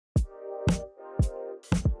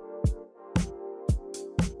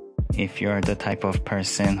If you're the type of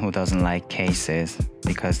person who doesn't like cases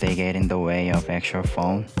because they get in the way of actual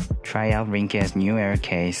phone, try out Ringke's new Air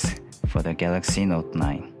case for the Galaxy Note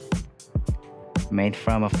 9. Made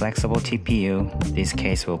from a flexible TPU, this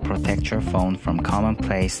case will protect your phone from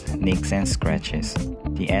commonplace nicks and scratches.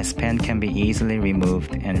 The S Pen can be easily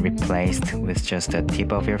removed and replaced with just the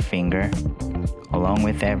tip of your finger, along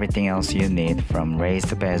with everything else you need from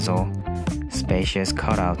raised bezel, spacious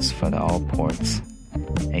cutouts for the all ports,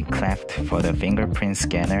 a cleft for the fingerprint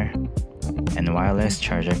scanner, and wireless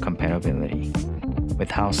charger compatibility. With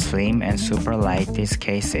how slim and super light this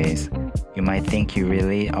case is, you might think you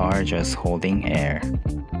really are just holding air.